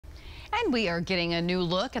And we are getting a new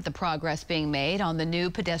look at the progress being made on the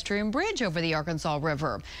new pedestrian bridge over the Arkansas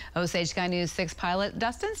River. Osage SkyNews 6 pilot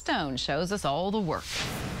Dustin Stone shows us all the work.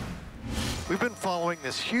 We've been following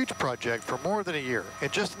this huge project for more than a year,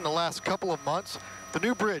 and just in the last couple of months, the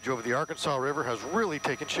new bridge over the Arkansas River has really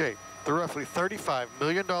taken shape. The roughly $35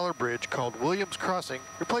 million bridge called Williams Crossing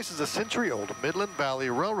replaces a century-old Midland Valley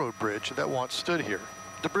Railroad bridge that once stood here.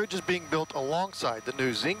 The bridge is being built alongside the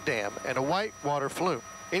new zinc dam and a white water flume.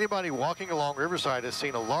 Anybody walking along Riverside has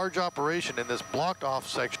seen a large operation in this blocked-off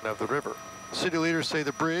section of the river. City leaders say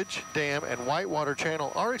the bridge, dam, and whitewater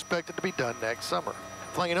channel are expected to be done next summer.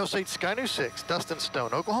 Flying in Osage SkyNews 6, Dustin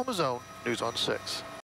Stone, Oklahoma's own News on 6.